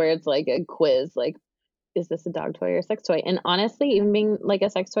Reddits where it's like a quiz, like, is this a dog toy or a sex toy? And honestly, even being like a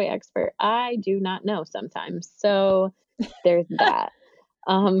sex toy expert, I do not know sometimes. So there's that.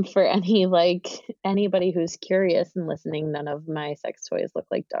 For anybody who's curious and listening, none of my sex toys look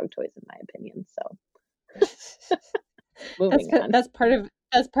like dog toys in my opinion. So moving on. That's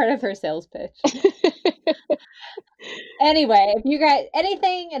part of her sales pitch. Anyway, if you got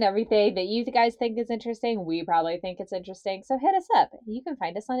anything and everything that you guys think is interesting, we probably think it's interesting. So hit us up. You can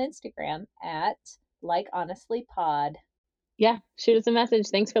find us on Instagram at Like Honestly Pod. Yeah, shoot us a message.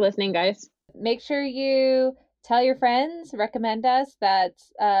 Thanks for listening, guys. Make sure you tell your friends, recommend us.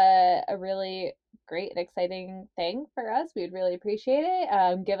 That's a really great and exciting thing for us. We'd really appreciate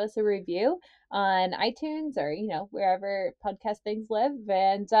it. Give us a review on iTunes or wherever podcast things live,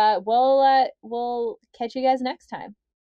 and we'll catch you guys next time.